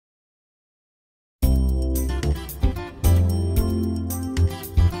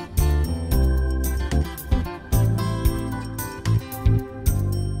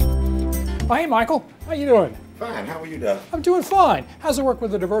Oh, hey, Michael. How you doing? Fine. How are you, Doug? I'm doing fine. How's the work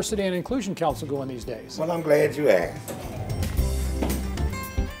with the Diversity and Inclusion Council going these days? Well, I'm glad you asked.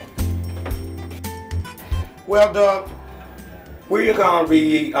 Well, Doug, we're going to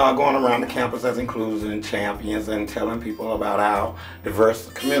be going around the campus as inclusion champions and telling people about our diverse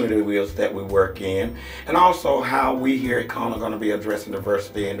community that we work in, and also how we here at CONE are going to be addressing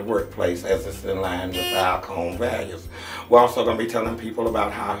diversity in the workplace as it's in line with our CONE values. We're also going to be telling people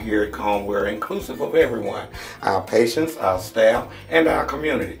about how here at CONE we're inclusive of everyone, our patients, our staff, and our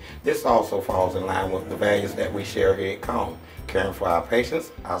community. This also falls in line with the values that we share here at CONE, caring for our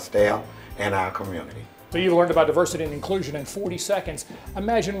patients, our staff, and our community. So you learned about diversity and inclusion in 40 seconds.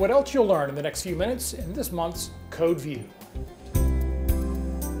 Imagine what else you'll learn in the next few minutes in this month's Code View.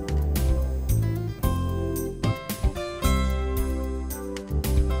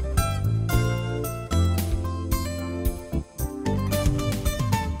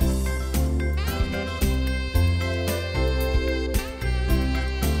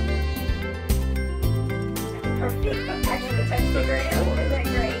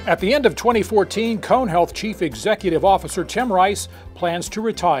 At the end of 2014, Cone Health Chief Executive Officer Tim Rice plans to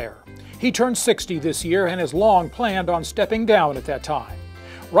retire. He turned 60 this year and has long planned on stepping down at that time.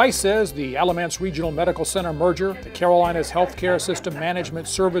 Rice says the Alamance Regional Medical Center merger, the Carolinas Healthcare System Management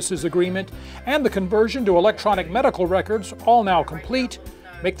Services Agreement, and the conversion to electronic medical records, all now complete,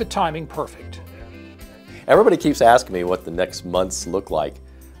 make the timing perfect. Everybody keeps asking me what the next months look like.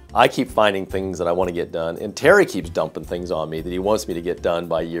 I keep finding things that I want to get done, and Terry keeps dumping things on me that he wants me to get done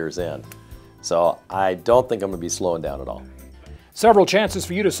by year's end. So I don't think I'm going to be slowing down at all. Several chances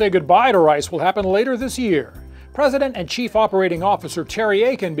for you to say goodbye to Rice will happen later this year. President and Chief Operating Officer Terry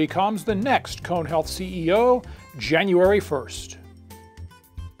Aiken becomes the next Cone Health CEO January 1st.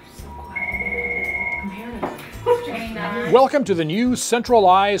 Welcome to the new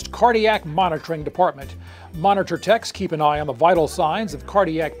Centralized Cardiac Monitoring Department. Monitor techs keep an eye on the vital signs of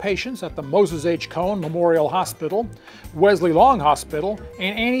cardiac patients at the Moses H. Cone Memorial Hospital, Wesley Long Hospital,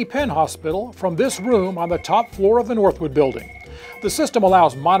 and Annie Penn Hospital from this room on the top floor of the Northwood building. The system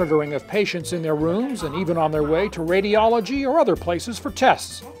allows monitoring of patients in their rooms and even on their way to radiology or other places for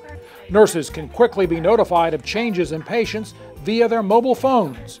tests. Nurses can quickly be notified of changes in patients via their mobile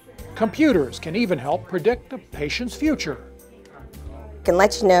phones. Computers can even help predict a patient's future. Can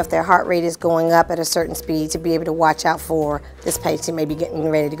let you know if their heart rate is going up at a certain speed to be able to watch out for this patient may be getting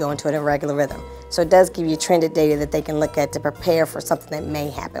ready to go into an irregular rhythm. So it does give you trended data that they can look at to prepare for something that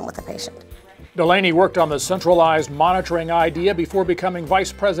may happen with a patient. Delaney worked on the centralized monitoring idea before becoming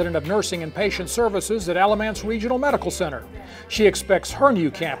Vice President of Nursing and Patient Services at Alamance Regional Medical Center. She expects her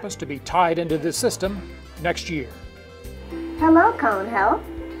new campus to be tied into this system next year. Hello, Cone Health.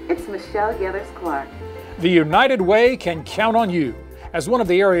 It's Michelle Yeathers-Clark. The United Way can count on you. As one of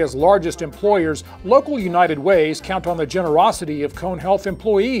the area's largest employers, local United Ways count on the generosity of Cone Health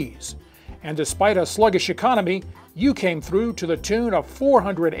employees. And despite a sluggish economy, you came through to the tune of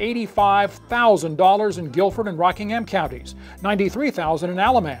 $485,000 in Guilford and Rockingham counties, $93,000 in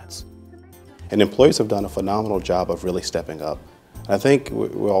Alamance. And employees have done a phenomenal job of really stepping up. I think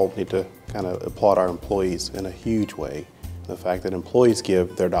we all need to kind of applaud our employees in a huge way. The fact that employees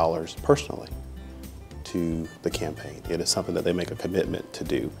give their dollars personally to the campaign. It is something that they make a commitment to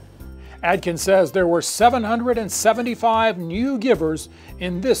do. Adkins says there were 775 new givers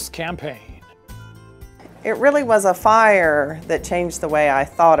in this campaign. It really was a fire that changed the way I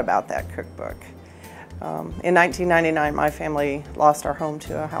thought about that cookbook. In 1999, my family lost our home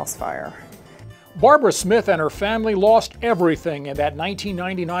to a house fire. Barbara Smith and her family lost everything in that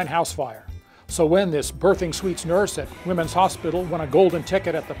 1999 house fire. So when this birthing suites nurse at Women's Hospital won a golden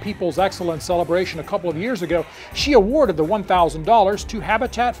ticket at the People's Excellence Celebration a couple of years ago, she awarded the $1,000 to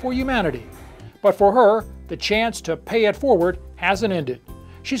Habitat for Humanity. But for her, the chance to pay it forward hasn't ended.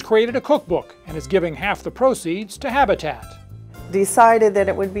 She's created a cookbook and is giving half the proceeds to Habitat. Decided that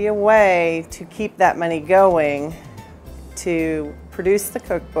it would be a way to keep that money going, to produce the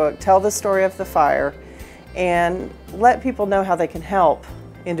cookbook, tell the story of the fire, and let people know how they can help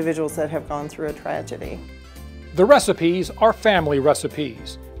individuals that have gone through a tragedy. The recipes are family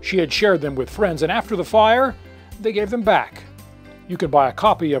recipes. She had shared them with friends, and after the fire, they gave them back. You can buy a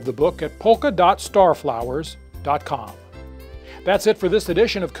copy of the book at polka.starflowers.com. That's it for this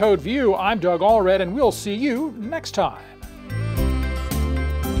edition of Code View. I'm Doug Allred, and we'll see you next time.